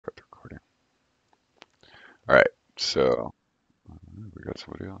All right, so we got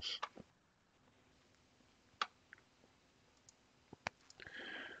somebody else.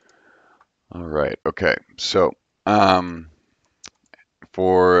 All right, okay. So, um,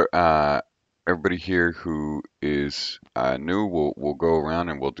 for everybody here who is new, we'll go around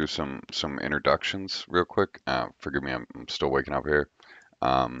and we'll do some introductions real quick. Forgive me, I'm still waking up here.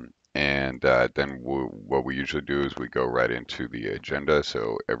 And then what we usually do is we go right into the agenda.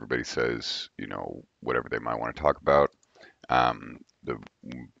 So everybody says, whatever they might want to talk about. The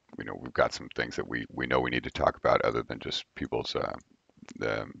we've got some things that we know we need to talk about other than just people's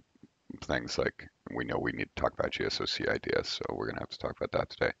the things like we know we need to talk about GSOC ideas. So we're gonna have to talk about that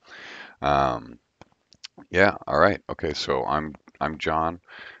today. Um, yeah, all right. Okay, so I'm John.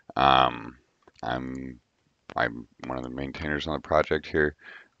 Um, I'm I'm one of the maintainers on the project here.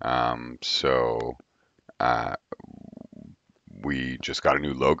 So uh, we just got a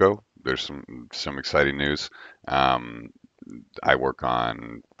new logo. There's some exciting news. Um, I work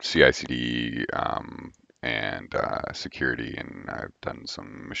on CI/CD and security, and I've done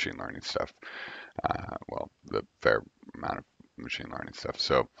some machine learning stuff. Well, the fair amount of machine learning stuff.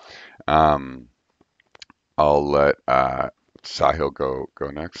 So um, I'll let Sahil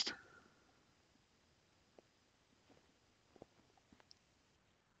go next.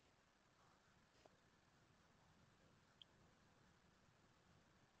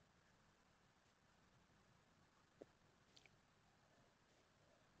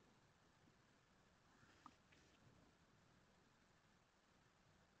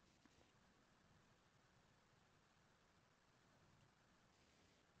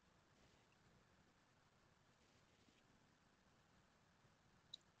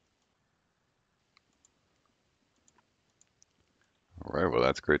 All right, well,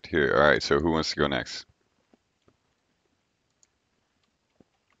 that's great to hear. All right, so who wants to go next?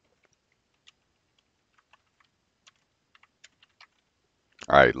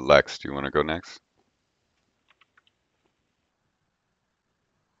 All right, Lex, do you want to go next?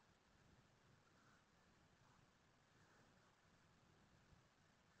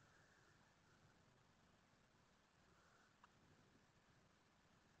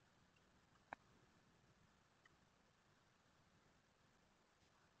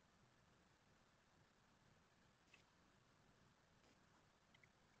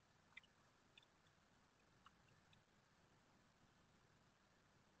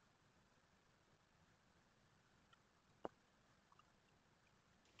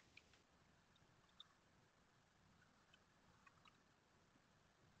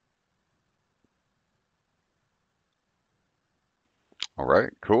 All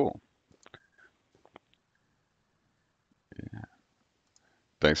right, cool.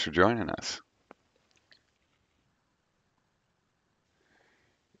 Thanks for joining us.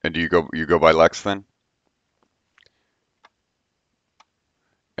 And do you go by Lex then?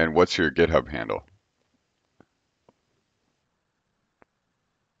 And what's your GitHub handle?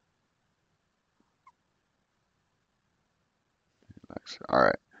 Lex. All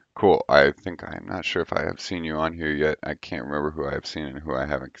right, cool. I think I'm not sure if I have seen you on here yet. I can't remember who I have seen and who I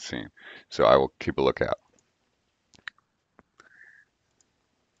haven't seen. So I will keep a lookout.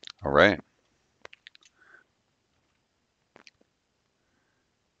 All right,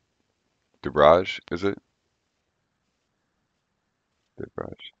 Debraj, is it?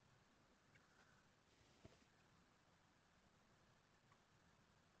 Debraj.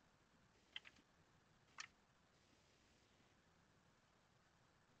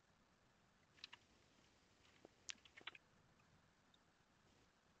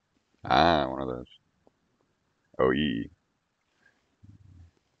 Ah, one of those. OE.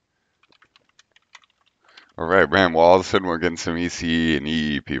 All right, man. Well, all of a sudden we're getting some ECE and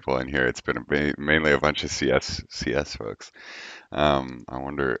EE people in here. It's been mainly a bunch of CS folks. I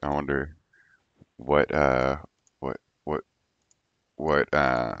wonder what what what what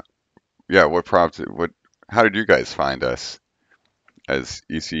yeah, what prompted what how did you guys find us as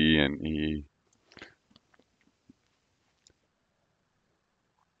ECE and EE?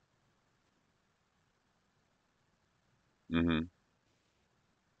 Mm-hmm.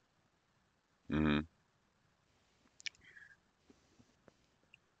 Mm-hmm.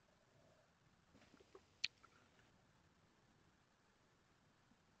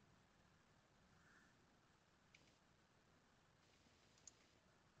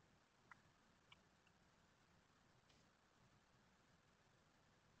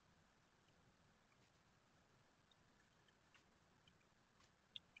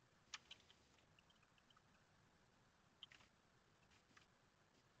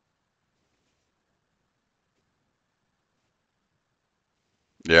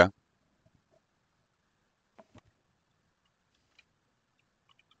 Yeah.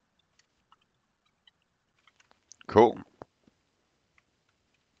 Cool.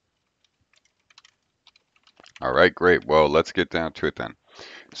 All right, great. Well, let's get down to it then.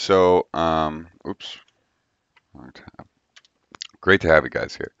 So, oops. Great to have you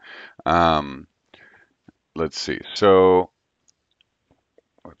guys here. Um, let's see.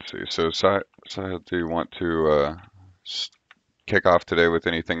 Let's see. Sahil, do you want to s- kick off today with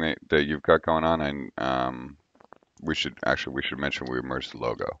anything that you've got going on? And we should mention we merged the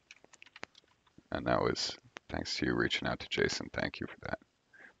logo, and that was thanks to you reaching out to Jason. Thank you for that.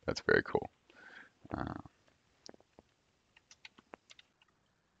 That's very cool. Uh,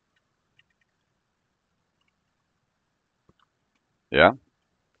 yeah.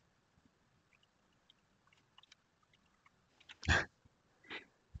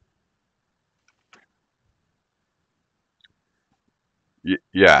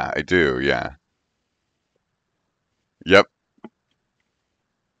 Yeah, I do. Yeah. Yep.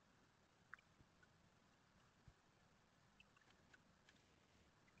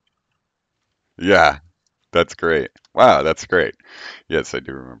 Yeah. That's great. Wow, that's great. Yes, I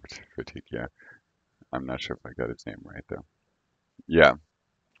do remember Pratik. Yeah. I'm not sure if I got his name right though. Yeah.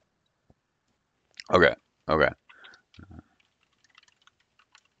 Okay. Okay.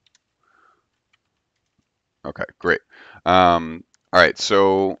 Okay. Great. All right.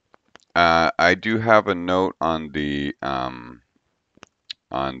 So I do have a note on the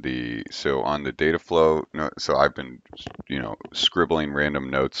data flow. No, so I've been scribbling random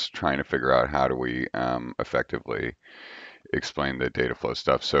notes trying to figure out how do we effectively explain the data flow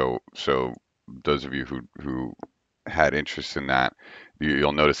stuff. So those of you who had interest in that,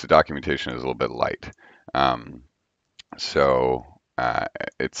 you'll notice the documentation is a little bit light. Um, so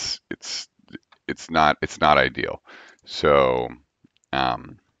it's it's not ideal. So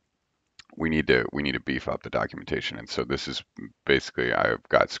um, we need to beef up the documentation. And so this is basically I've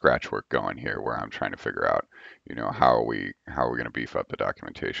got scratch work going here where I'm trying to figure out, how are we going to beef up the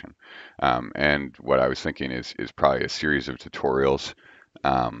documentation. And what I was thinking is probably a series of tutorials.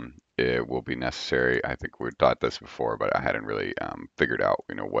 It will be necessary. I think we've taught this before, but I hadn't really figured out,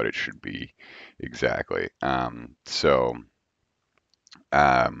 what it should be exactly. Um,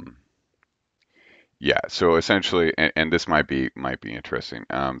 yeah. So essentially, and this might be interesting.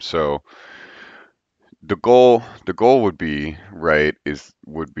 So the goal would be right is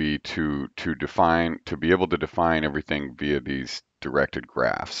would be to be able to define everything via these directed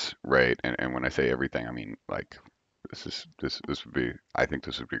graphs, right? And when I say everything, I mean like this would be I think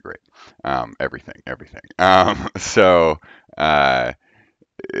this would be great. Everything. So uh,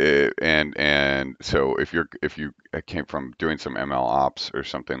 and so if you came from doing some ML ops or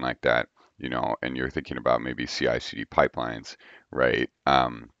something like that, and you're thinking about maybe CI/CD pipelines, right?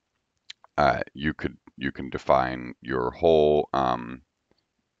 You can define your whole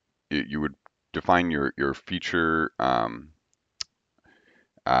you would define your feature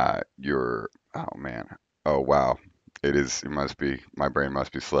your oh man oh wow it must be my brain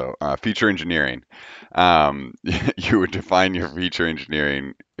must be slow feature engineering. You would define your feature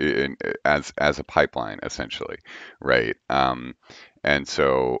engineering as a pipeline essentially, right? And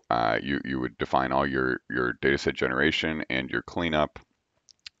so you would define all your data set generation and your cleanup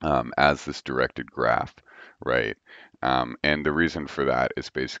as this directed graph, right? And the reason for that is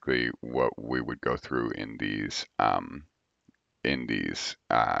basically what we would go through in these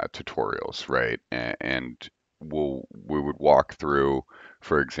tutorials, right? And we would walk through,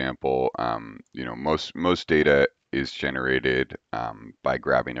 for example, most data is generated by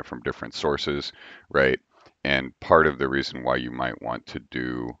grabbing it from different sources, right? And part of the reason why you might want to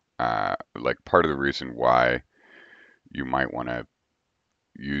do like part of the reason why you might want to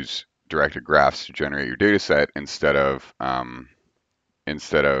use directed graphs to generate your data set instead of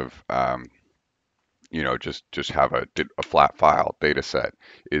just have a flat file data set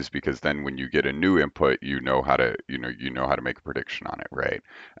is because then when you get a new input you know how to make a prediction on it, right?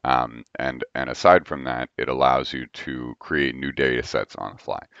 And aside from that it allows you to create new data sets on the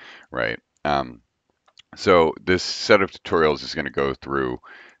fly, right? So this set of tutorials is going to go through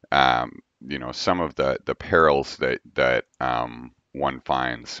some of the perils that one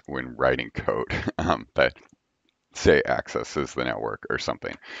finds when writing code that say accesses the network or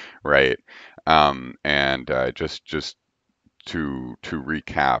something, right? And just to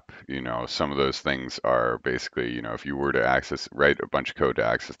recap, some of those things are basically, if you were to write a bunch of code to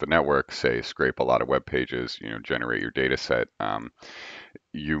access the network, say scrape a lot of web pages, generate your data set,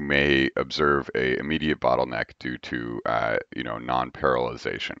 you may observe a immediate bottleneck due to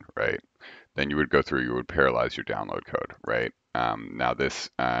non-parallelization, right? Then you would go through, you would parallelize your download code, right? Now this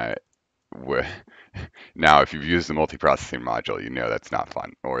wh- now, if you've used the multiprocessing module, you know that's not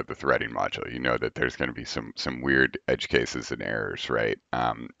fun, or the threading module, you know that there's going to be some weird edge cases and errors, right?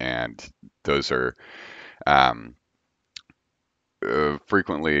 And those are um,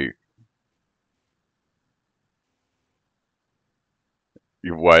 frequently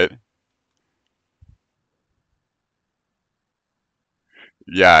what.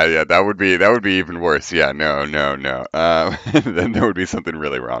 Yeah, yeah, that would be even worse. Yeah, no, no, no. Then there would be something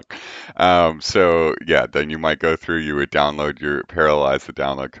really wrong. So yeah, then you might go through, you would download your parallelize the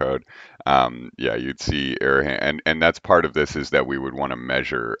download code. Yeah, you'd see and that's part of this is that we would want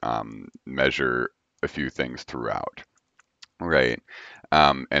to measure a few things throughout, right?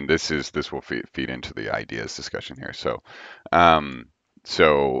 And this will feed into the ideas discussion here. Um,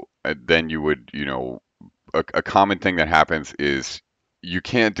 then you would, a common thing that happens is you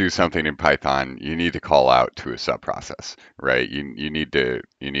can't do something in Python. You need to call out to a subprocess, right? You need to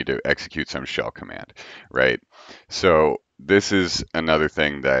execute some shell command, right? So this is another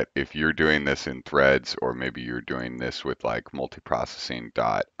thing that if you're doing this in threads, or maybe you're doing this with like multiprocessing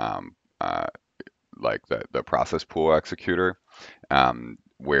dot like the process pool executor,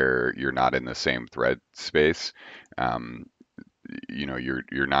 where you're not in the same thread space. Um,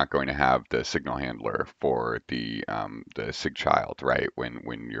 you're not going to have the signal handler for the sig child, right?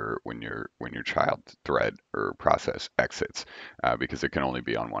 When your child thread or process exits, because it can only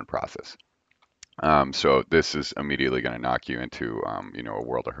be on one process. So this is immediately going to knock you into a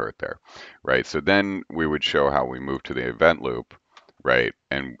world of hurt there, right? So then we would show how we move to the event loop, right?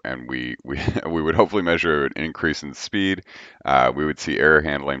 And we we would hopefully measure an increase in speed. We would see error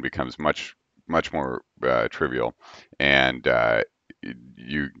handling becomes much more trivial, and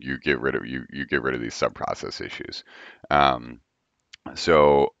you get rid of these sub-process issues. Um,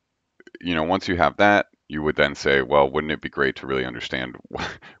 so once you have that, you would then say, well, wouldn't it be great to really understand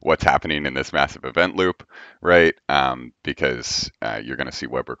what's happening in this massive event loop, right? Because you're going to see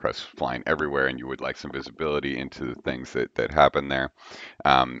web requests flying everywhere, and you would like some visibility into the things that happen there.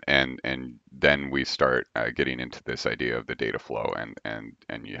 And then we start getting into this idea of the data flow, and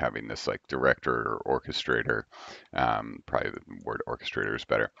you having this like director or orchestrator. Probably the word orchestrator is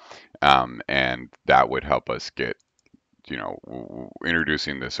better. And that would help us get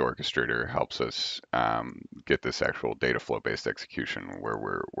introducing this orchestrator helps us get this actual data flow based execution where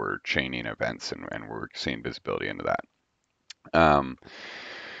we're chaining events, and we're seeing visibility into that. Um,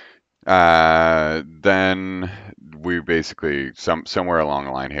 then we basically somewhere along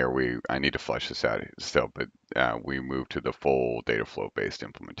the line here, I need to flesh this out still, but we move to the full data flow based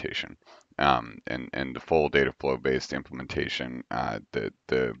implementation. And the full data flow based implementation,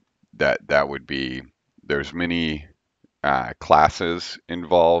 that would be, there's many classes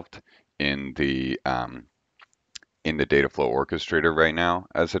involved in the um, in the Dataflow orchestrator right now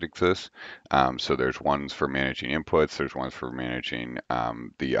as it exists. So there's ones for managing inputs, there's ones for managing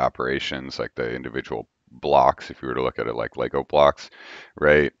the operations, like the individual blocks, if you were to look at it like Lego blocks,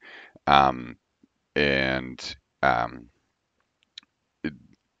 right? Um, and um,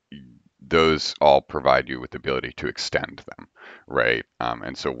 those all provide you with the ability to extend them, right?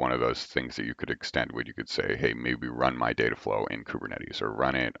 And so one of those things that you could extend would, you could say, hey, maybe run my data flow in Kubernetes, or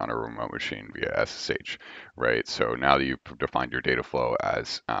run it on a remote machine via SSH, right? So now that you've defined your data flow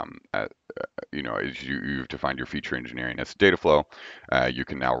as you've defined your feature engineering as data flow, you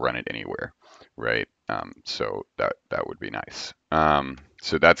can now run it anywhere, right? So that would be nice.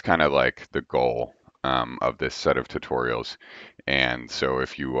 So that's kind of like the goal of this set of tutorials. And so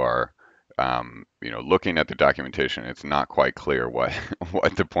if you are looking at the documentation, it's not quite clear what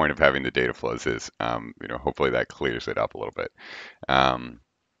what the point of having the data flows is. Hopefully that clears it up a little bit. Um,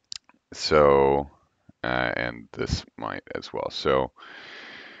 so, and this might as well. So,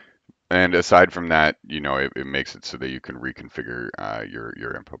 and aside from that, it makes it so that you can reconfigure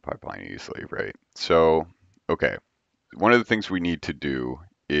your input pipeline easily, right? So, okay, one of the things we need to do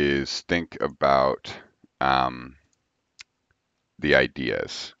is think about um, the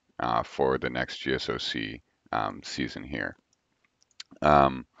ideas for the next GSOC season here.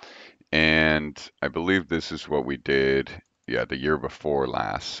 Um, and I believe this is what we did, yeah, the year before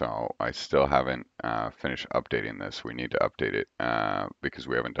last. So I still haven't finished updating this. We need to update it because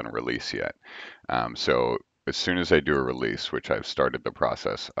we haven't done a release yet. So as soon as I do a release, which I've started the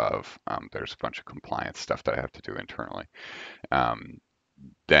process of, there's a bunch of compliance stuff that I have to do internally. Um,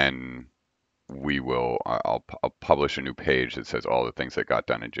 then I'll publish a new page that says all the things that got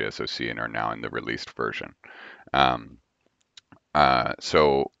done in JSOC and are now in the released version. Um,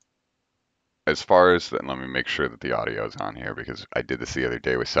 so as far as let me make sure that the audio is on here because I did this the other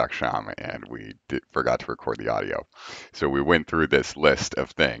day with Saksham and forgot to record the audio. So we went through this list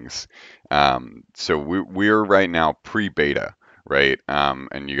of things. So we're right now pre-beta, right?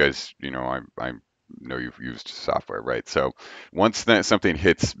 And you guys, I know you've used software, right? So once that something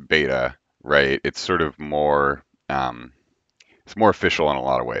hits beta, right, it's more official in a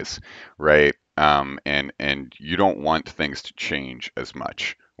lot of ways, right? And you don't want things to change as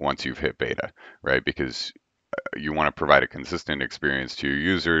much once you've hit beta, right? Because you want to provide a consistent experience to your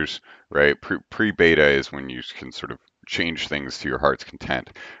users, right? Pre-beta is when you can sort of change things to your heart's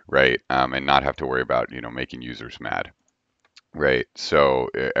content, right? And not have to worry about, making users mad. Right. So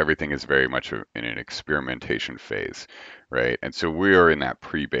everything is very much in an experimentation phase, right? And so we are in that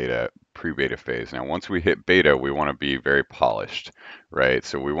pre-beta phase. Now, once we hit beta, we want to be very polished, right?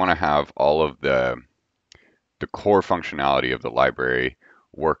 So we want to have all of the core functionality of the library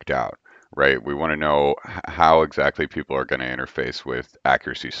worked out, right? We want to know how exactly people are going to interface with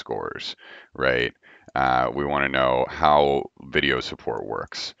accuracy scores, right? We want to know how video support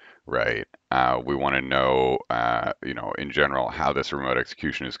works, right? We want to know, in general, how this remote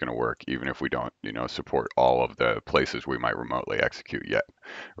execution is going to work, even if we don't, support all of the places we might remotely execute yet,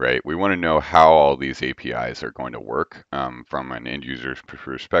 right? We want to know how all these APIs are going to work from an end user's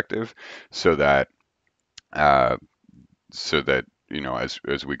perspective, so that uh,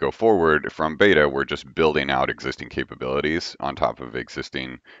 as we go forward from beta, we're just building out existing capabilities on top of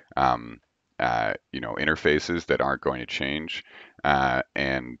existing um, interfaces that aren't going to change,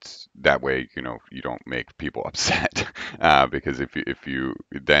 and that way you don't make people upset because if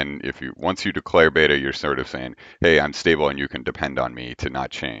you once you declare beta, you're sort of saying, hey, I'm stable and you can depend on me to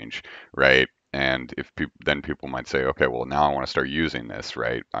not change, right? And if then people might say, okay, well, now I want to start using this,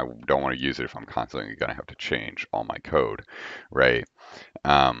 right? I don't want to use it if I'm constantly going to have to change all my code, right?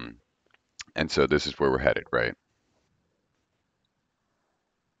 Um, and so this is where we're headed, right?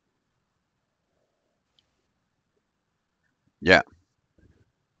 Yeah,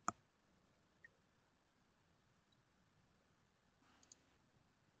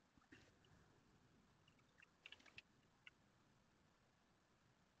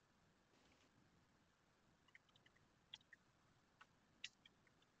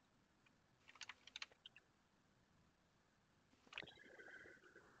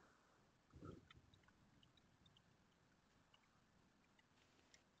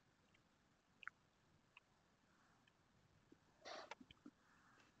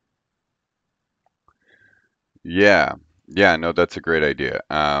 yeah, yeah. No, that's a great idea.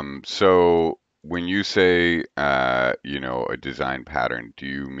 So when you say, a design pattern, do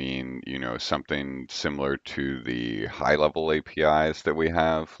you mean, something similar to the high level APIs that we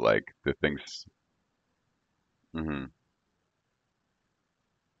have, like the things? Hmm.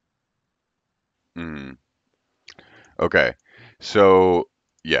 Hmm. Okay. So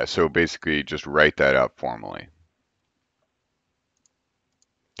yeah, so basically just write that up formally.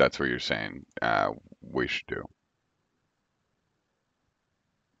 That's what you're saying. We should do.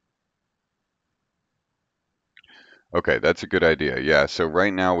 Okay, that's a good idea. Yeah, so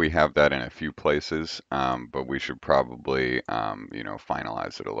right now we have that in a few places, but we should probably,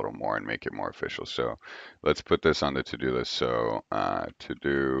 finalize it a little more and make it more official. So let's put this on the to-do list. So to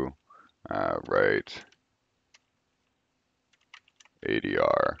do, write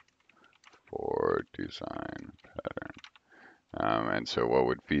ADR for design pattern. And so what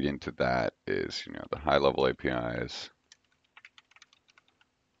would feed into that is, the high-level APIs,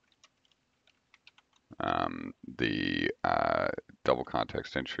 the double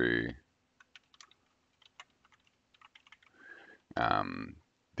context entry, Um,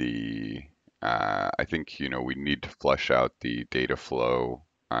 the I think we need to flesh out the data flow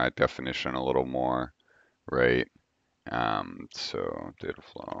definition a little more, right? So data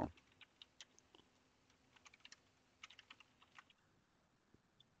flow.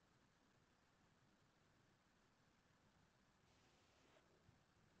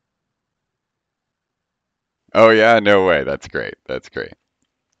 Oh yeah, no way. That's great. That's great.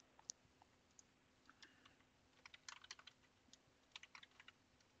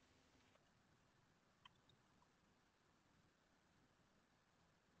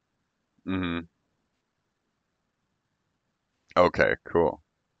 Hmm. Okay, cool.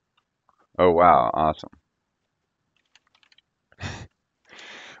 Oh wow, awesome.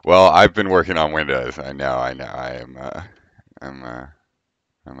 Well, I've been working on Windows. I know. I know. I'm,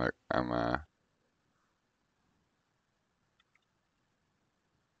 I'm.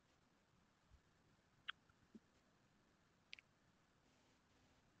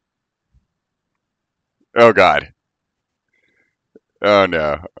 Oh God. Oh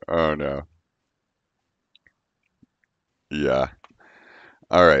no. Oh no. Yeah.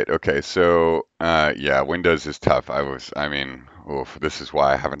 All right. Okay. So, yeah, Windows is tough. I mean, oof, this is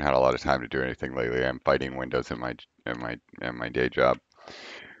why I haven't had a lot of time to do anything lately. I'm fighting Windows in my day job.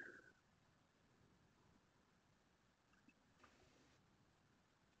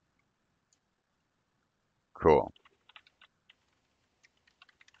 Cool.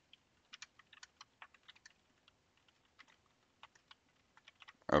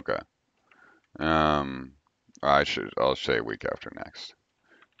 Okay. Um, I'll say week after next.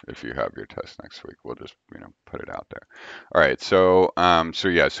 If you have your test next week, we'll just, put it out there. All right. So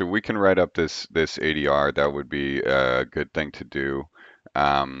yeah, so we can write up this ADR. That would be a good thing to do.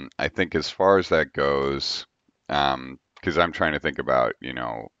 I think as far as that goes, because I'm trying to think about,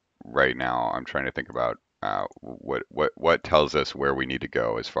 right now, I'm trying to think about what tells us where we need to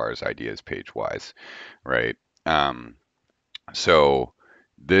go as far as ideas page wise, right? Um, so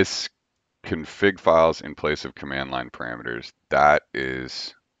this config files in place of command line parameters, that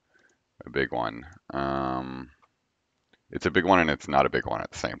is a big one. It's a big one and it's not a big one at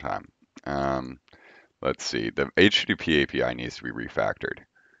the same time. Um, let's see. The HTTP API needs to be refactored.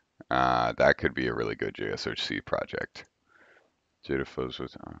 That could be a really good JSOC project. Data flows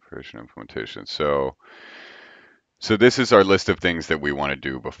with operation implementation. So this is our list of things that we want to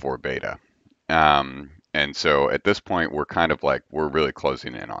do before beta. And so at this point, we're kind of like, we're really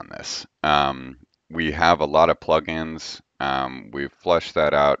closing in on this. We have a lot of plugins. We've fleshed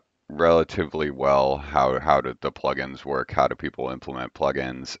that out relatively well. How do the plugins work? How do people implement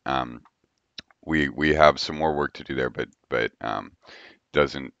plugins? We have some more work to do there, but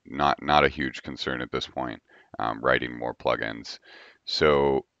doesn't not a huge concern at this point. Writing more plugins.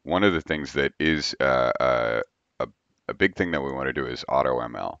 So one of the things that is a, a big thing that we want to do is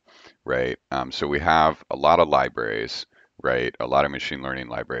AutoML, right? So we have a lot of libraries, right? A lot of machine learning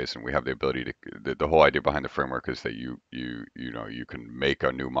libraries, and we have the ability to. The whole idea behind the framework is that you can make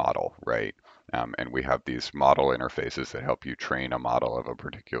a new model, right? And we have these model interfaces that help you train a model of a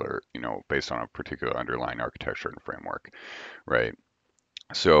particular, based on a particular underlying architecture and framework, right?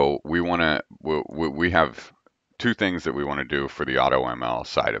 So we have two things that we want to do for the AutoML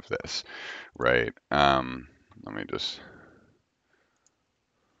side of this, right? Let me just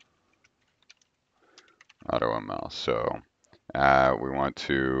AutoML. So we want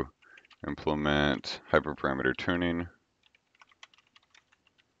to implement hyperparameter tuning.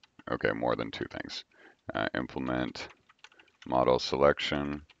 Okay, more than two things. Implement model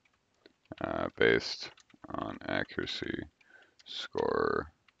selection based on accuracy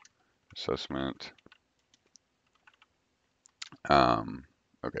score assessment. Um,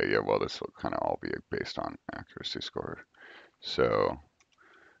 okay, yeah, well, this will kind of all be based on accuracy score. So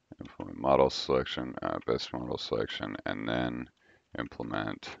implement model selection, best model selection, and then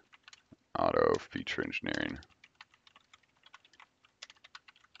implement auto feature engineering.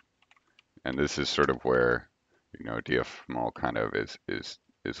 And this is sort of where, DFML kind of is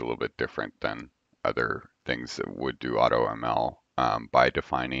a little bit different than other things that would do AutoML by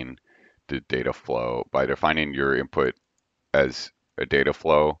defining the data flow, by defining your input as a data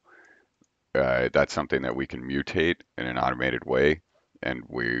flow. That's something that we can mutate in an automated way, and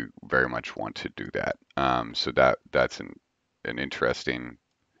we very much want to do that. So that's an interesting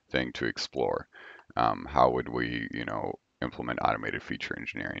thing to explore. How would we, implement automated feature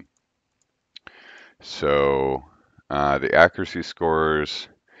engineering? So the accuracy scores,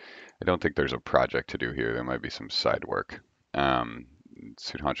 I don't think there's a project to do here. There might be some side work. Um,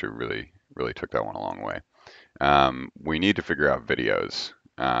 Sudhanshu really took that one a long way. We need to figure out videos.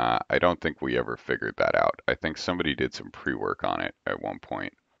 I don't think we ever figured that out. I think somebody did some pre-work on it at one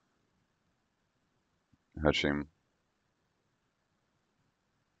point. Hashim?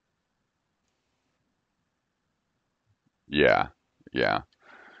 Yeah, yeah.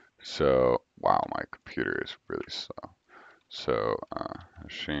 So, wow, my computer is really slow. So,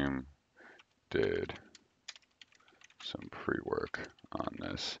 Hashim did some pre-work on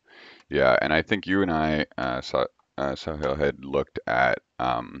this. Yeah, and I think you and I, Sahil, had looked at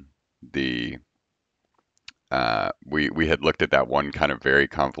the we had looked at that one kind of very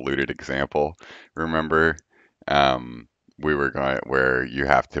convoluted example. Remember, we were going where you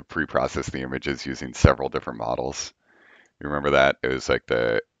have to pre-process the images using several different models. You remember that? It was like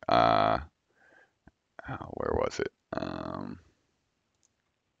where was it?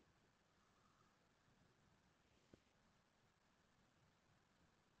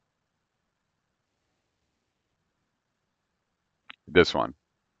 This one.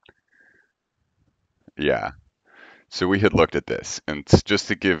 Yeah. So we had looked at this, and just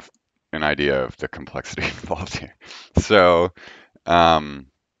to give an idea of the complexity involved here. So um,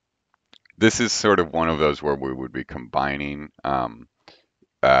 this is sort of one of those where we would be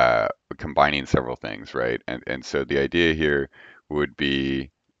uh, combining several things, right? And so the idea here would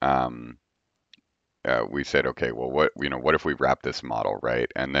be um, we said, okay, well, what if we wrap this model,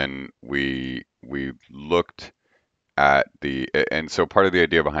 right? And then we looked at and so part of the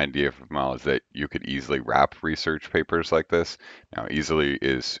idea behind DFML is that you could easily wrap research papers like this. Now, easily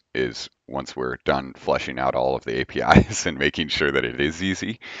is once we're done fleshing out all of the APIs and making sure that it is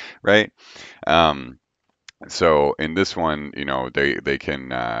easy, right? Um, so in this one, they can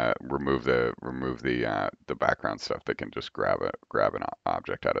remove the background stuff. They can just grab an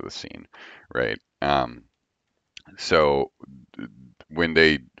object out of the scene, right? So when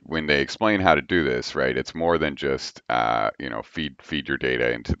they explain how to do this, right, it's more than just feed your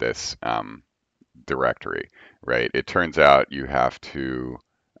data into this directory, right? It turns out you have to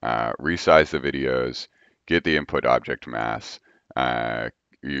resize the videos, get the input object mass. Uh,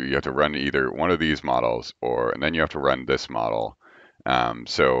 you have to run either one of these models, and then you have to run this model.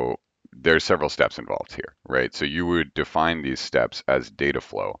 So there's several steps involved here, right? So you would define these steps as data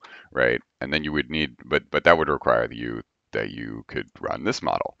flow, right? And then you would need, but that would require that you could run this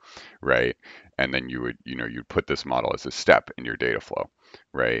model, right? And then you'd put this model as a step in your data flow,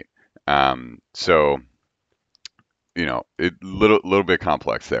 right? So it little bit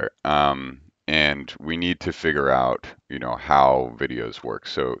complex there. And we need to figure out, how videos work.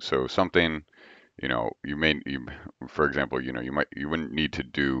 So something, for example, you wouldn't need to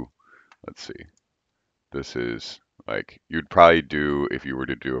do, let's see, this is like you'd probably do if you were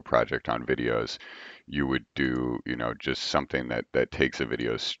to do a project on videos, you would do, just something that takes a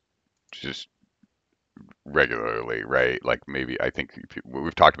video just regularly, right? Like maybe I think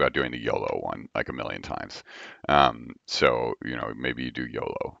we've talked about doing the YOLO one like a million times. So, maybe you do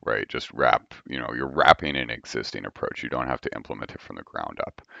YOLO, right? Just you're wrapping an existing approach. You don't have to implement it from the ground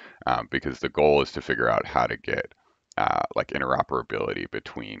up, because the goal is to figure out how to get like interoperability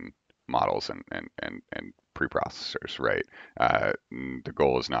between models and preprocessors, right? The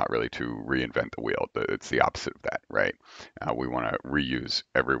goal is not really to reinvent the wheel. It's the opposite of that, right? We want to reuse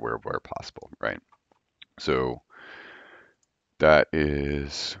everywhere where possible, right? So that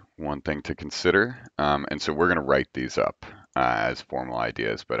is one thing to consider. And so we're going to write these up as formal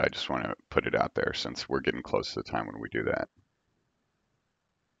ideas, but I just want to put it out there since we're getting close to the time when we do that.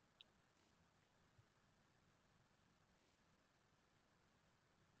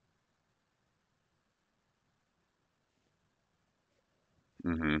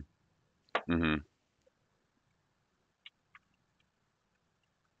 Mm-hmm. Mm-hmm.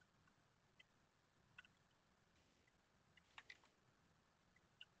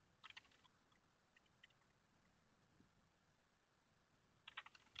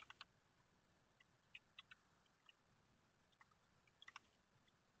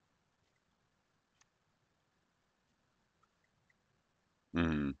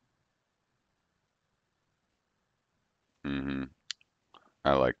 Mm-hmm. Mm-hmm.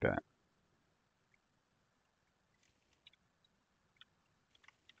 I like that.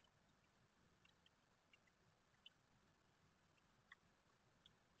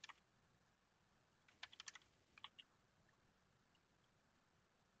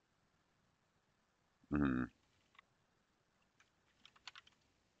 Mm-hmm.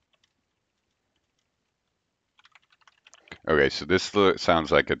 Okay, so this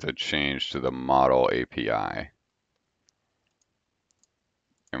sounds like it's a change to the model API.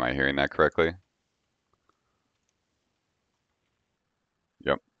 Am I hearing that correctly?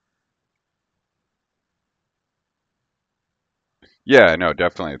 Yep. Yeah, no,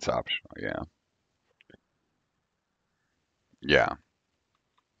 definitely it's optional. Yeah. Yeah.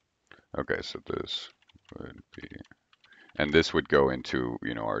 Okay, so this would be, and this would go into,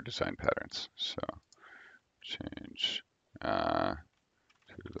 our design patterns. So change to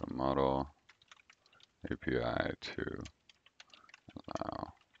the model API to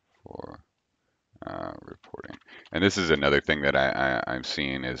allow for reporting. And this is another thing that I'm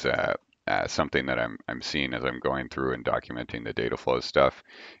seeing is something that I'm seeing as I'm going through and documenting the data flow stuff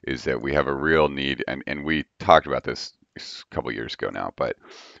is that we have a real need, and we talked about this a couple years ago now, but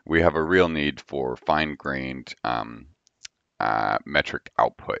we have a real need for fine-grained metric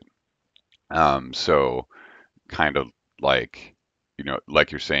output. So kind of like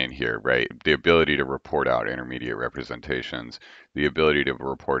like you're saying here, right? The ability to report out intermediate representations, the ability to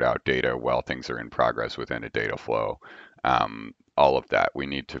report out data while things are in progress within a data flow, all of that. We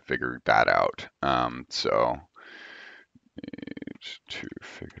need to figure that out. So to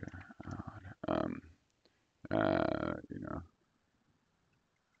figure out, uh, you know,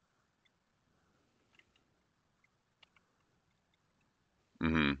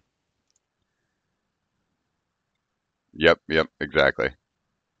 hmm Yep, yep, exactly.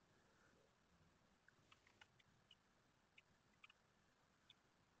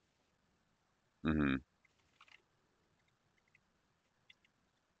 Hmm.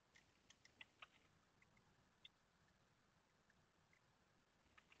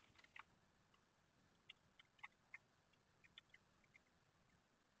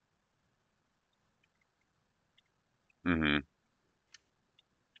 Hmm.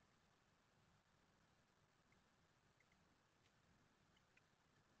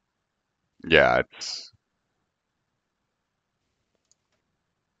 Yeah, it's,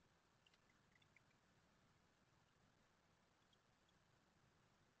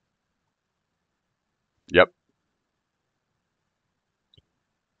 yep,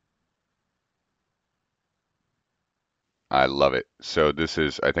 I love it. So this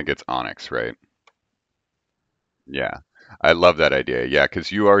is, I think it's Onyx, right? Yeah, I love that idea. Yeah,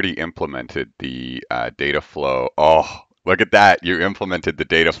 because you already implemented the data flow. Oh, look at that. You implemented the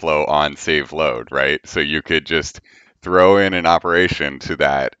data flow on save load, right? So you could just throw in an operation to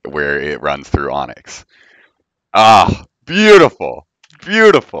that where it runs through Onyx. Ah, beautiful.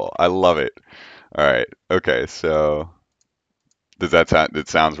 Beautiful. I love it. All right. Okay. So does that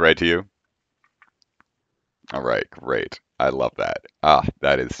sounds right to you? All right. Great. I love that. Ah,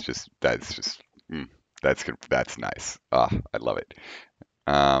 that's just, that's good. That's nice. Ah, I love it.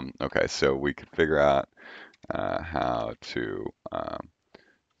 Okay, so we could figure out how to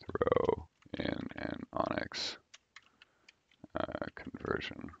throw in an Onyx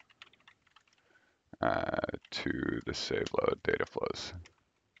conversion to the save load data flows.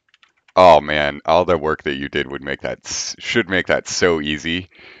 Oh man, all the work that you did would make that should make that so easy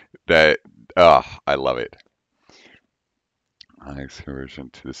that I love it. Onyx conversion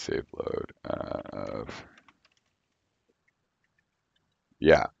to the save load of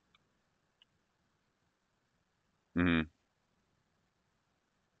yeah. Hmm.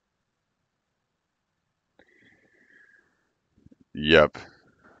 Yep.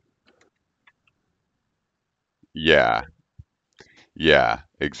 Yeah. Yeah.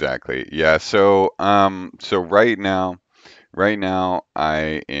 Exactly. Yeah. So right now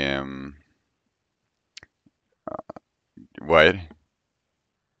I am what?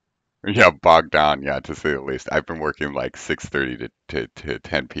 Yeah, bogged down, yeah, to say the least. I've been working like 6:30 to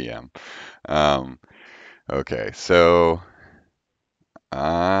 10 p.m. Um, okay, so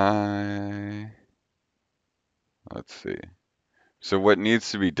I let's see. So what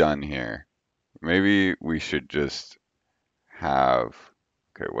needs to be done here? Maybe we should just have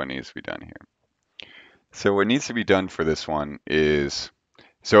okay, what needs to be done here? So what needs to be done for this one is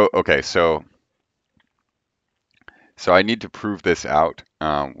okay, so I need to prove this out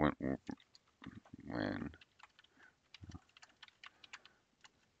when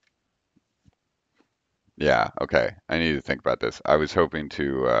yeah, okay. I need to think about this. I was hoping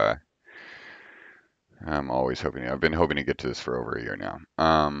to I'm always hoping. I've been hoping to get to this for over a year now.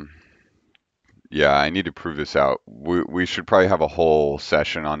 Yeah, I need to prove this out. We should probably have a whole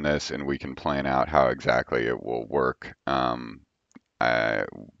session on this, and we can plan out how exactly it will work. I,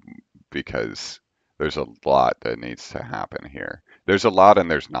 because there's a lot that needs to happen here. There's a lot, and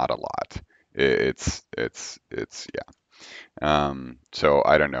there's not a lot. It's yeah. So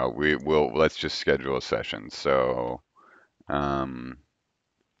I don't know. We will let's just schedule a session. So um,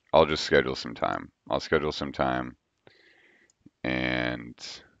 I'll just schedule some time. I'll schedule some time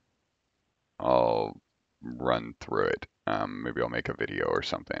and I'll run through it. Maybe I'll make a video or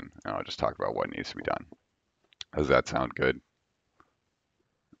something, and I'll just talk about what needs to be done. Does that sound good?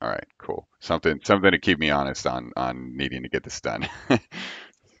 All right, cool. Something to keep me honest on needing to get this done.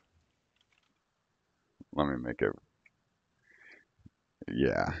 Let me make it.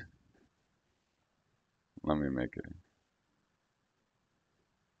 Yeah, let me make it.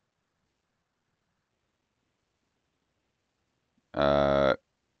 Uh,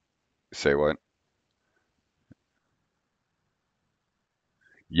 say what?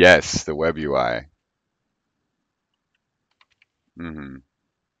 Yes, the web UI. Hmm.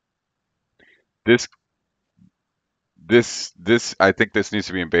 This this I think this needs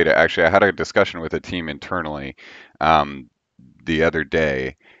to be in beta. Actually, I had a discussion with a team internally um, the other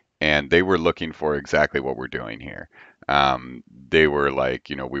day, and they were looking for exactly what we're doing here. They were like,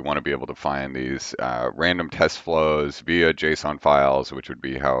 we want to be able to find these random test flows via JSON files, which would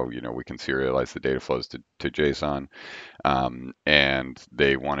be how, we can serialize the data flows to JSON. And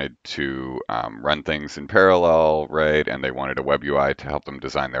they wanted to run things in parallel, right? And they wanted a web UI to help them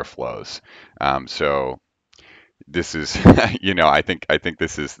design their flows. So this is I think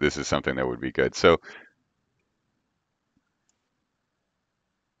this is something that would be good. So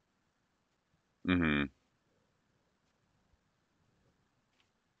mhm.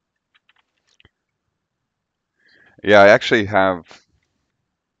 Yeah, I actually have.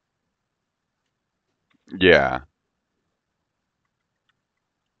 Yeah,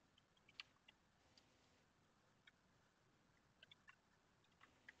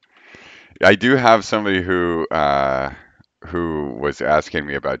 I do have somebody who was asking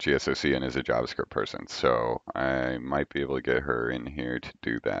me about GSOC and is a JavaScript person, so I might be able to get her in here to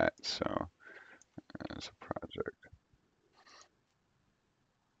do that. So as a project.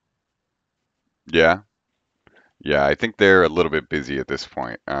 Yeah, yeah, I think they're a little bit busy at this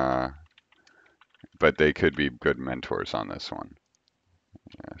point, but they could be good mentors on this one.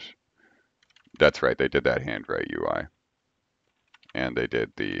 Yes, that's right. They did that Handwrite UI, and they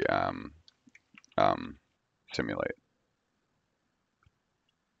did the um, Simulate.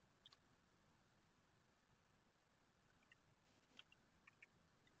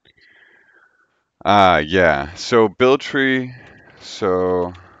 Yeah. So build tree.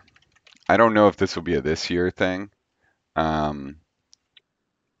 So I don't know if this will be a this year thing. Um,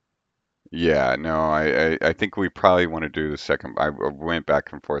 yeah, no, I think we probably want to do the second. I went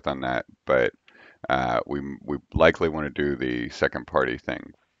back and forth on that, but we likely want to do the second party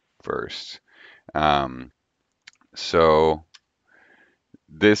thing first. Um, so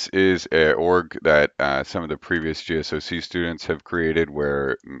this is a org that some of the previous GSOC students have created,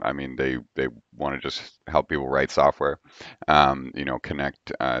 where I mean they want to just help people write software,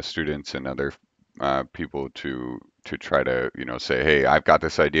 connect students and other people to try to say, hey, I've got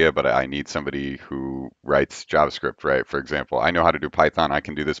this idea, but I need somebody who writes JavaScript, right? For example, I know how to do Python, I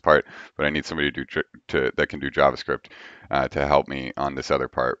can do this part, but I need somebody that can do JavaScript to help me on this other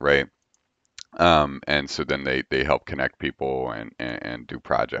part, right? And so then they help connect people and do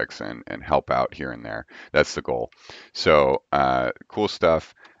projects and help out here and there. That's the goal. So cool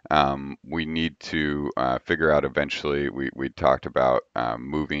stuff. We need to figure out eventually. We talked about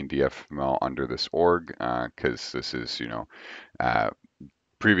moving DFML under this org because this is uh,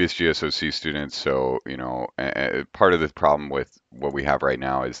 previous GSOC students. So, part of the problem with what we have right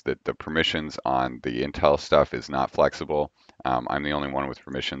now is that the permissions on the Intel stuff is not flexible. I'm the only one with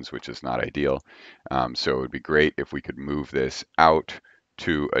permissions, which is not ideal. So it would be great if we could move this out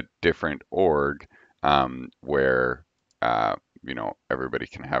to a different org where, uh, everybody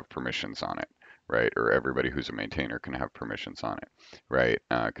can have permissions on it, right? Or everybody who's a maintainer can have permissions on it, right?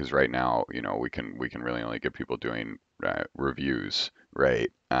 Because right now, we can really only get people doing reviews, right?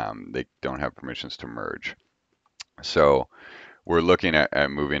 They don't have permissions to merge. So we're looking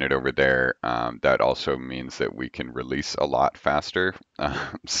at moving it over there. That also means that we can release a lot faster.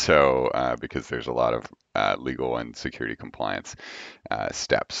 Because there's a lot of legal and security compliance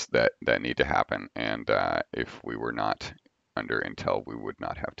steps that need to happen, and if we were not under Intel, we would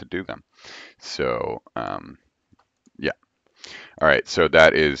not have to do them. So yeah. All right, so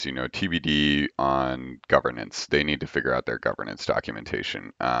that is, TBD on governance. They need to figure out their governance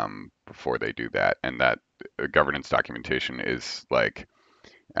documentation before they do that, and that governance documentation is like,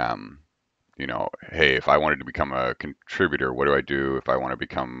 um, hey, if I wanted to become a contributor, what do I do? If I want to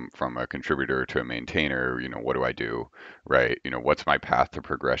become from a contributor to a maintainer, what do I do? Right? What's my path to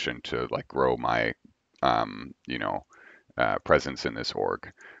progression to like grow my, um, you know, presence in this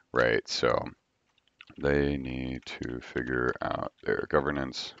org, right? So they need to figure out their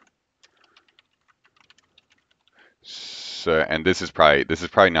governance. So, and this is probably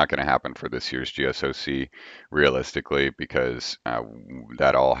not going to happen for this year's GSOC, realistically, because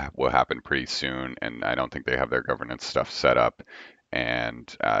that all will happen pretty soon, and I don't think they have their governance stuff set up,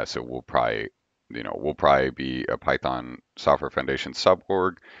 and so we'll probably be a Python Software Foundation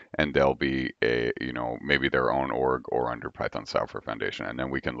sub-org, and they'll be maybe their own org or under Python Software Foundation, and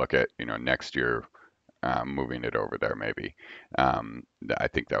then we can look at next year moving it over there maybe. I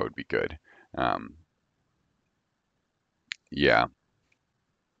think that would be good. Um, yeah.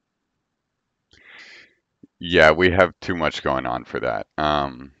 Yeah, we have too much going on for that.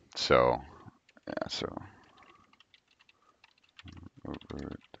 So yeah, so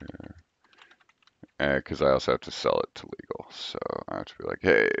because I also have to sell it to legal, so I have to be like,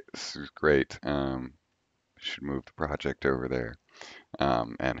 hey, this is great. Should move the project over there.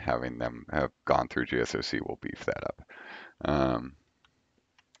 And having them have gone through GSOC will beef that up. Um,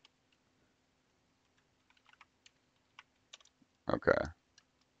 okay.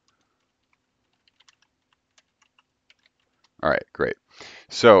 All right, great.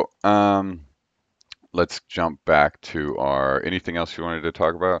 So let's jump back to our. Anything else you wanted to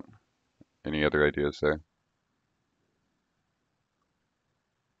talk about? Any other ideas there?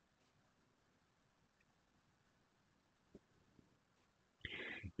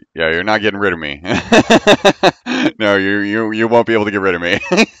 Yeah, you're not getting rid of me. No, you won't be able to get rid of me.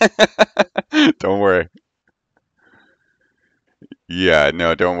 Don't worry. Yeah,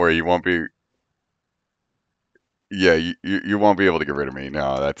 no, don't worry. You won't be. Yeah, you won't be able to get rid of me.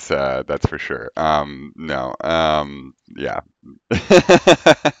 No, that's for sure. No. Yeah.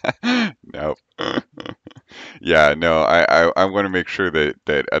 Nope. Yeah, no, I want to make sure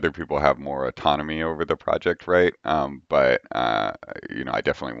that other people have more autonomy over the project, right? But I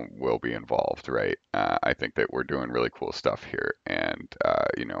definitely will be involved, right? I think that we're doing really cool stuff here, and I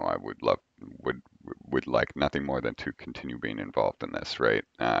would would like nothing more than to continue being involved in this, right?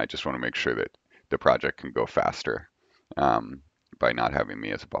 I just want to make sure that the project can go faster, um, by not having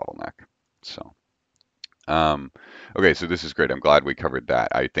me as a bottleneck. So. Um, okay, so this is great. I'm glad we covered that.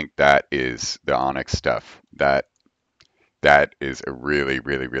 I think that is the Onyx stuff. That is a really,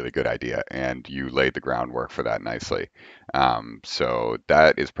 really, really good idea, and you laid the groundwork for that nicely. So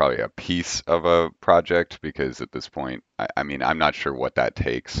that is probably a piece of a project because at this point, I mean, I'm not sure what that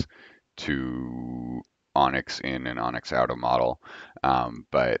takes to Onyx in and Onyx out a model,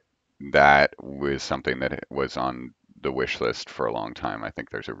 but that was something that was on the wish list for a long time. I think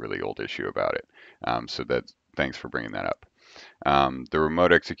there's a really old issue about it. So that thanks for bringing that up. The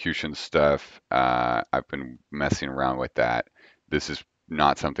remote execution stuff, I've been messing around with that. This is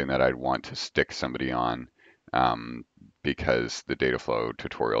not something that I'd want to stick somebody on, um, because the data flow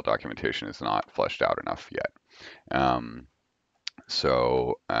tutorial documentation is not fleshed out enough yet.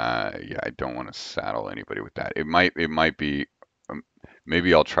 Yeah, I don't want to saddle anybody with that. It might be, um,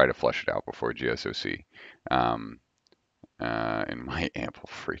 maybe I'll try to flesh it out before GSOC, um, in my ample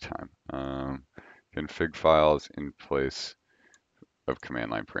free time. Config files in place of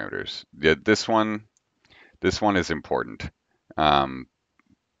command line parameters. Yeah, this one is important. Um,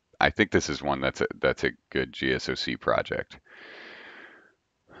 I think this is one that's a good GSOC project.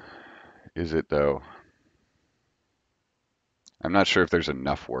 Is it though? I'm not sure if there's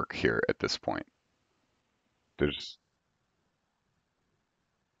enough work here at this point. There's,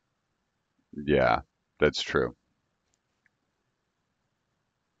 yeah, that's true.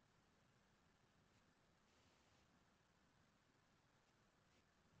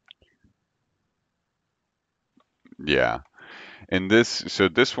 Yeah, and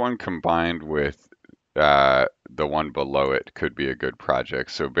this one combined with the one below it could be a good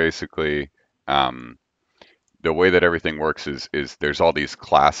project. So basically, um, the way that everything works is there's all these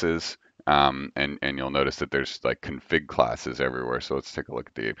classes, and you'll notice that there's like config classes everywhere. So let's take a look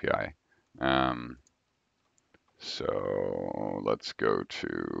at the API. So let's go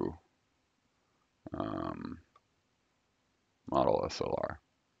to, um, model SLR.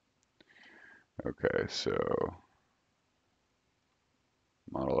 Okay, so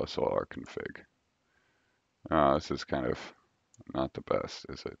model SLR config. This is kind of not the best,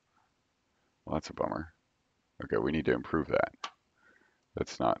 is it? Well, that's a bummer. Okay, we need to improve that.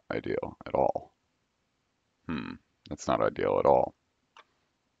 That's not ideal at all. Hmm, that's not ideal at all.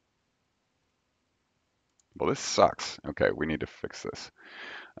 Well, this sucks. Okay, we need to fix this.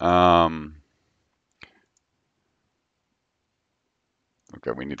 Um,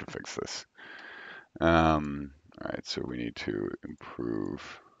 okay, we need to fix this. All right, so we need to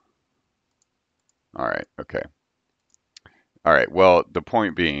improve. All right, okay. All right, well, the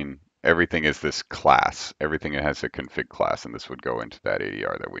point being, everything is this class. Everything has a config class, and this would go into that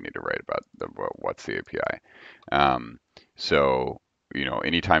ADR that we need to write about what's the API. Um, so,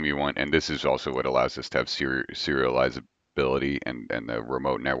 anytime you want, and this is also what allows us to have serializability and the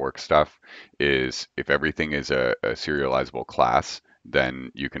remote network stuff, is if everything is a serializable class,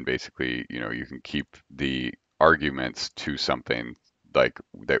 then you can basically, you can keep the arguments to something like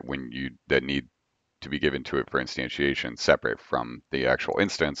that that need to be given to it for instantiation separate from the actual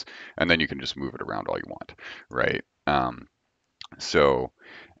instance, and then you can just move it around all you want, right? So,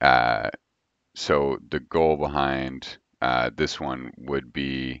 uh, so the goal behind this one would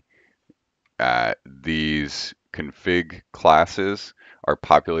be, these config classes are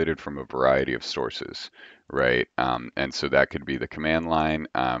populated from a variety of sources, right? And so that could be the command line.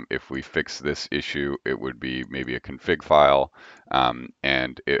 If we fix this issue, it would be maybe a config file.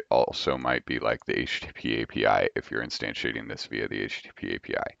 And it also might be like the HTTP API if you're instantiating this via the HTTP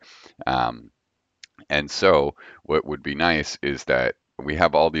API. And so what would be nice is that we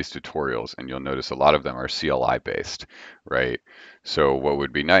have all these tutorials, and you'll notice a lot of them are CLI based, right? So what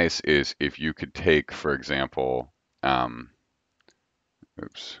would be nice is if you could take, for example, um,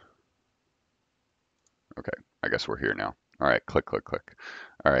 oops, okay, I guess we're here now. All right, click, click, click.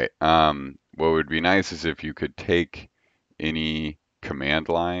 All right, what would be nice is if you could take any command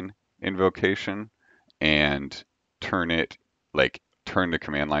line invocation and turn it, like turn the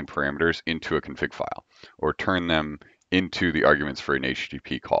command line parameters into a config file, or turn them into the arguments for an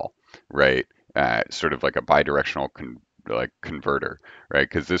HTTP call, right? Sort of like a bidirectional like converter, right?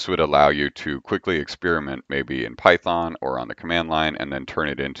 Because this would allow you to quickly experiment maybe in Python or on the command line and then turn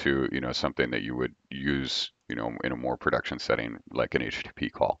it into, something that you would use, in a more production setting like an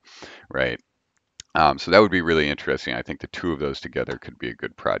HTTP call, right? So that would be really interesting. I think the two of those together could be a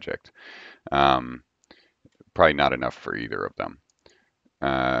good project. Um, Probably not enough for either of them.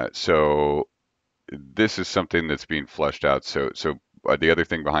 So this is something that's being fleshed out. So the other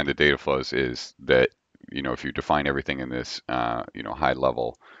thing behind the data flows is that if you define everything in this high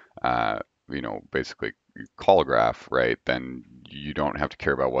level, uh, basically call graph, right? Then you don't have to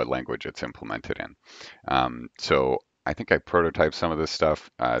care about what language it's implemented in. So I think I prototyped some of this stuff.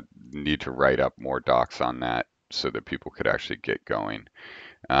 Need to write up more docs on that so that people could actually get going.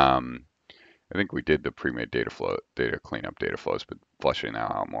 Um, I think we did the pre-made data cleanup data flows, but fleshing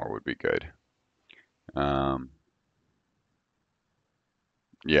that out more would be good. Um,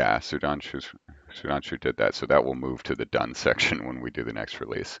 Yeah, Sudhanshu did that, so that will move to the done section when we do the next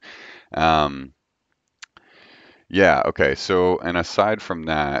release. Um, yeah, okay. So, and aside from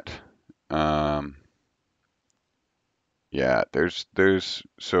that, um, yeah,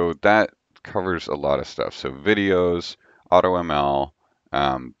 so that covers a lot of stuff. So videos, AutoML,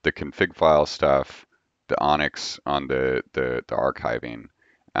 the config file stuff, the Onyx on the archiving.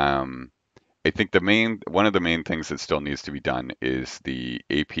 Um, I think one of the main things that still needs to be done is the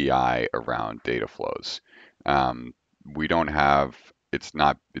API around data flows. Um, we don't have it's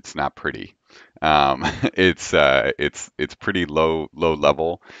not pretty. It's pretty low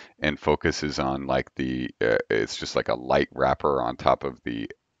level and focuses on like it's just like a light wrapper on top of the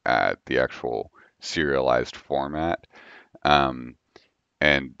actual serialized format. Um,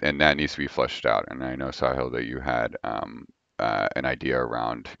 and that needs to be fleshed out. And I know, Sahil, that you had an idea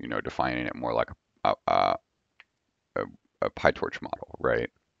around, defining it more like a, a PyTorch model, right?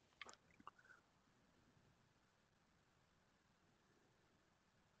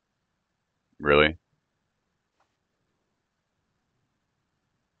 Really?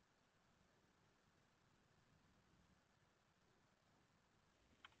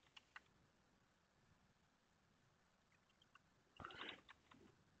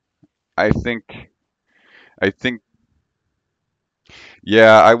 I think, I think,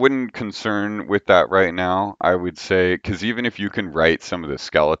 yeah, I wouldn't concern with that right now. I would say, because even if you can write some of the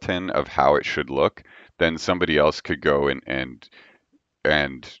skeleton of how it should look, then somebody else could go and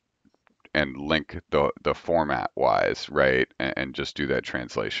and link the format wise, right? And just do that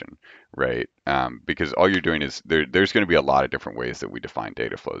translation, right? Because all you're doing is there's going to be a lot of different ways that we define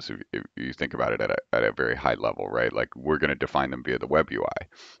data flows if you think about it at a very high level, right? Like we're going to define them via the web UI,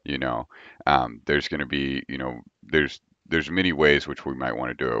 you know. There's going to be, there's many ways which we might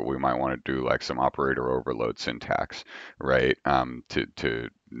want to do it. We might want to do like some operator overload syntax, right? To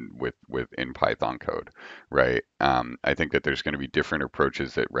with in Python code, right? I think that there's going to be different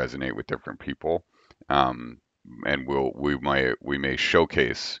approaches that resonate with different people, um, and we may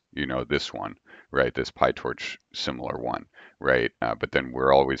showcase, this one, right? This PyTorch similar one, right? But then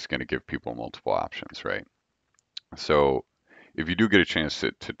we're always going to give people multiple options, right? So if you do get a chance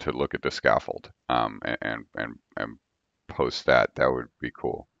to look at the scaffold, and post that, that would be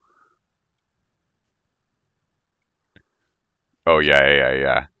cool. Oh yeah, yeah,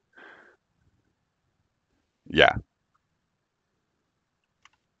 yeah, yeah,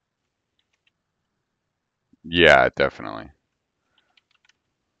 yeah, definitely.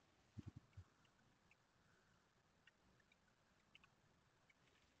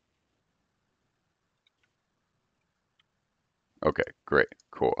 Okay, great,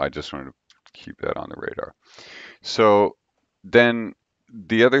 cool. I just wanted to keep that on the radar. So then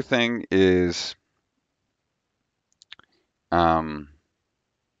the other thing is, um,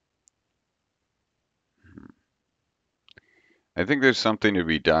 I think there's something to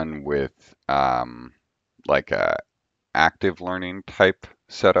be done with like a active learning type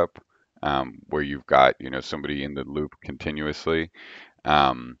setup, where you've got, somebody in the loop continuously.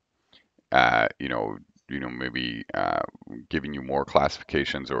 Um, you know, maybe giving you more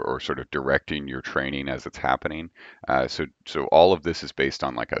classifications or sort of directing your training as it's happening. So all of this is based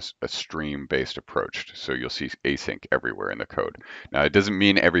on like a stream-based approach. So you'll see async everywhere in the code. Now, it doesn't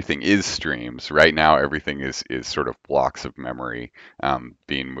mean everything is streams. Right now, everything is sort of blocks of memory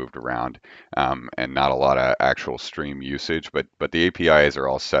being moved around, and not a lot of actual stream usage. But the APIs are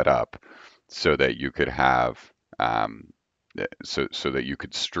all set up so that you could have um, so that you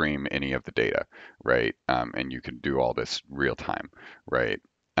could stream any of the data, right? And you can do all this real time, right?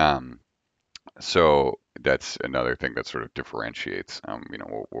 Um, so that's another thing that sort of differentiates,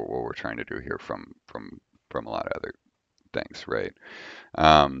 what we're trying to do here from a lot of other things, right?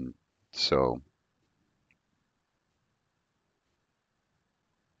 Um, so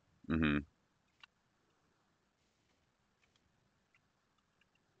Hmm.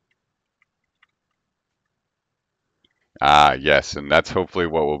 Ah, yes, and that's hopefully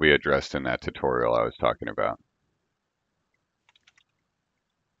what will be addressed in that tutorial I was talking about.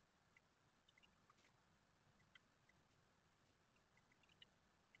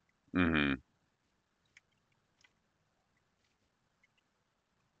 Hmm.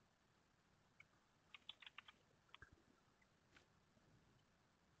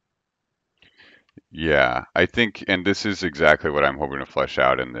 Yeah, I think, and this is exactly what I'm hoping to flesh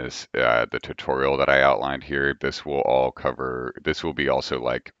out in this, the tutorial that I outlined here. This will all cover, this will be also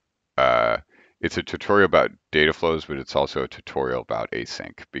like, uh, it's a tutorial about data flows, but it's also a tutorial about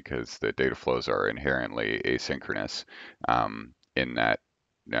async because the data flows are inherently asynchronous, in that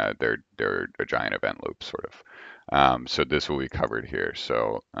they're a giant event loop sort of. So this will be covered here.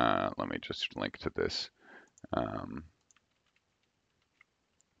 So let me just link to this. Um,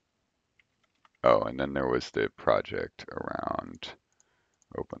 oh, and then there was the project around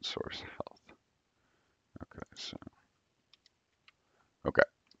open source health. Okay, so okay,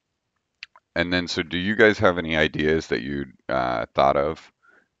 and then so do you guys have any ideas that you thought of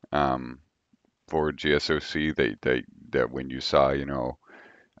um, for GSOC that when you saw,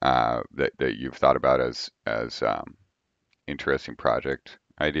 that you've thought about as interesting project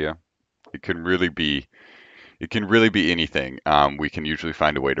idea? It can really be it can really be anything. We can usually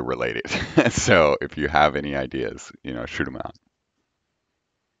find a way to relate it. So if you have any ideas, shoot them out.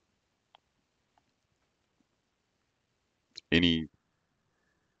 Any,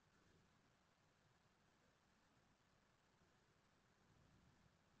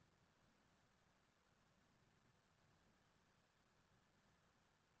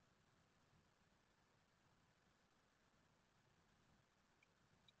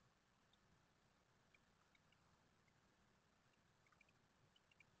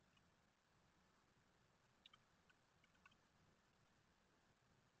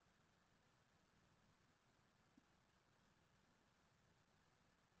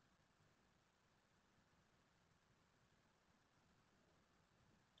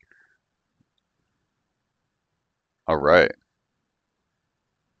 all right.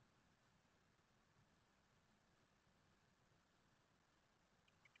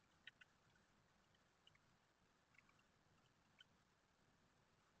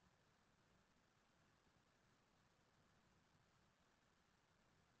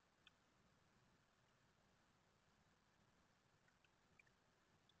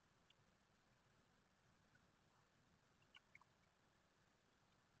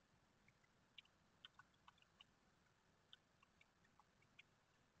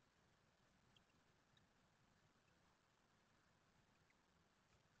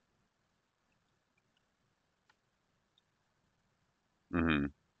 Hmm.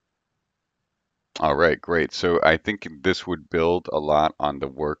 All right, great. So I think this would build a lot on the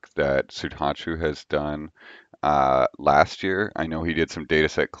work that Sudhanshu has done last year. I know he did some data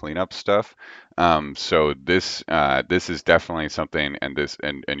set cleanup stuff. So this is definitely something, and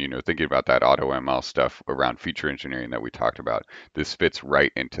thinking about that AutoML stuff around feature engineering that we talked about, this fits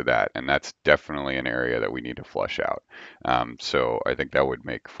right into that, and that's definitely an area that we need to flush out. So I think that would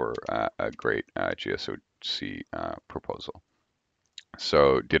make for a great GSOC proposal.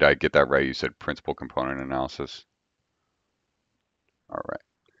 So did I get that right? You said principal component analysis. All right.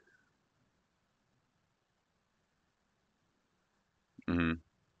 Mm-hmm.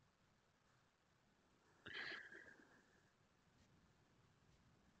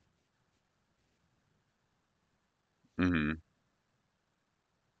 Mm-hmm.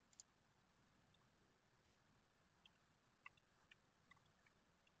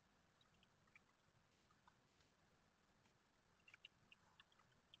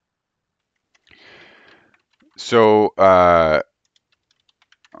 So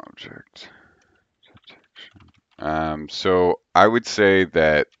object. So I would say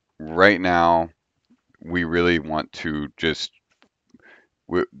that right now we really want to just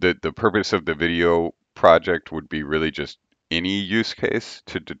the purpose of the video project would be really just any use case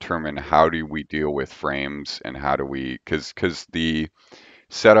to determine how do we deal with frames and how do we because the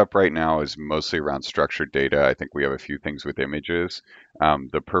setup right now is mostly around structured data. I think we have a few things with images.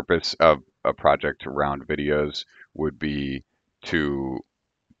 The purpose of a project around videos would be to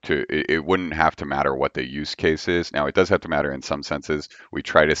it wouldn't have to matter what the use case is. Now, it does have to matter in some senses. We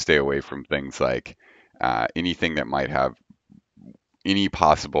try to stay away from things like anything that might have any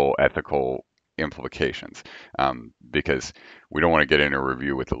possible ethical implications, because we don't want to get in a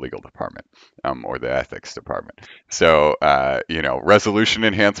review with the legal department, or the ethics department. So, resolution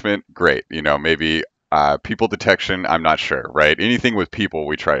enhancement, great. Maybe. People detection, I'm not sure, right? Anything with people,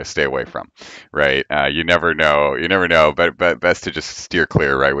 we try to stay away from, right? You never know, but best to just steer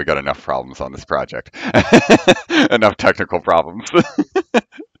clear, right? We got enough problems on this project, enough technical problems.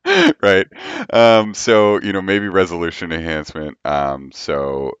 Right. So, maybe resolution enhancement.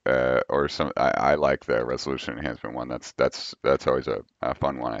 Or I like the resolution enhancement one. That's always a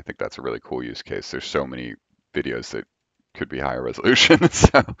fun one. I think that's a really cool use case. There's so many videos that could be higher resolution.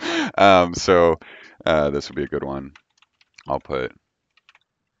 So this would be a good one. I'll put,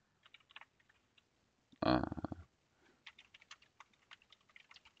 uh,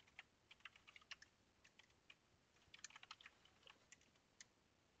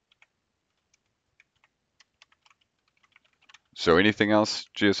 so anything else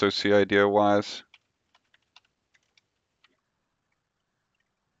GSOC idea wise?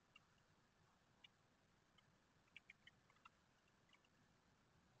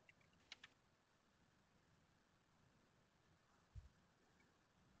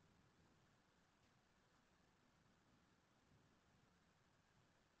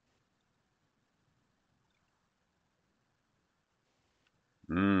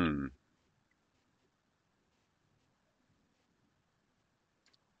 Hmm.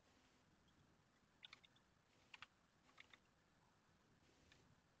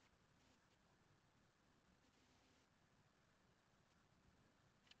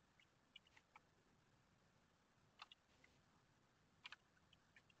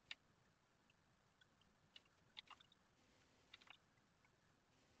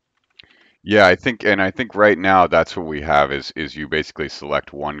 Yeah, I think right now that's what we have is you basically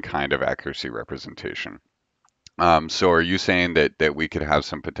select one kind of accuracy representation. So are you saying that we could have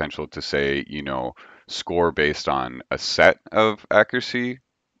some potential to say, score based on a set of accuracy?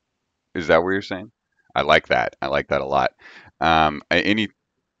 Is that what you're saying? I like that. I like that a lot. Any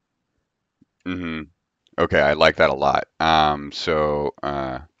mhm. Okay, I like that a lot.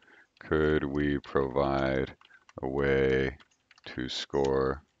 Could we provide a way to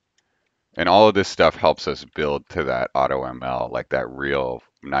score? And all of this stuff helps us build to that AutoML, like that real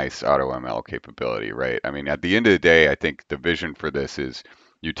nice AutoML capability, right? I mean, at the end of the day, I think the vision for this is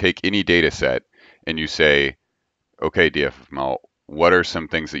you take any data set and you say, okay, DFML, what are some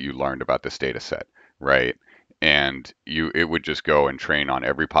things that you learned about this data set, right? And it would just go and train on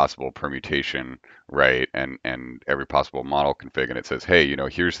every possible permutation, right? And every possible model config, and it says, hey,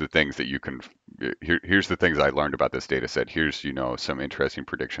 here's the things that you can, here's the things I learned about this data set. Here's, some interesting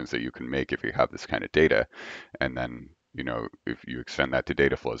predictions that you can make if you have this kind of data. And then, if you extend that to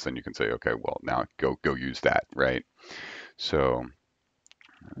data flows, then you can say, okay, well, now go use that, right? So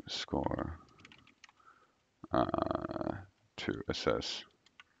score uh, to assess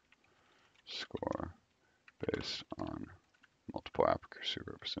score based on multiple accuracy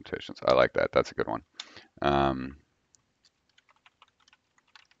representations. I like that. That's a good one. Um,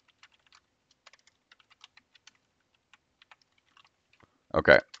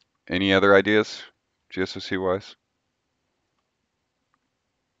 okay. Any other ideas, GSOC wise?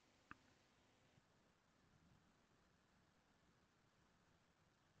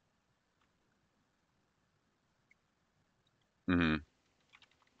 Mm-hmm.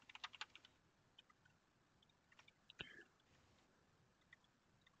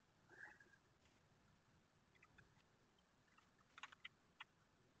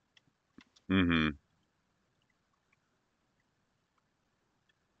 Mm-hmm.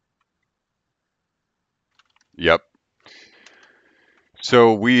 Yep.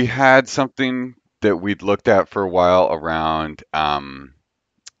 So we had something that we'd looked at for a while around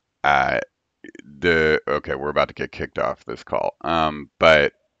uh, okay, we're about to get kicked off this call.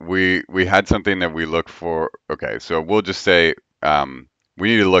 But we had something that we look for. Okay, so we'll just say we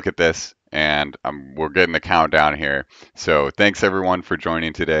need to look at this, and we're getting the countdown here. So thanks everyone for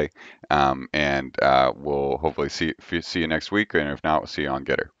joining today, and we'll hopefully see you next week, and if not, we'll see you on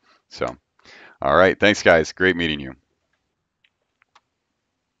Getter. So all right, thanks guys, great meeting you.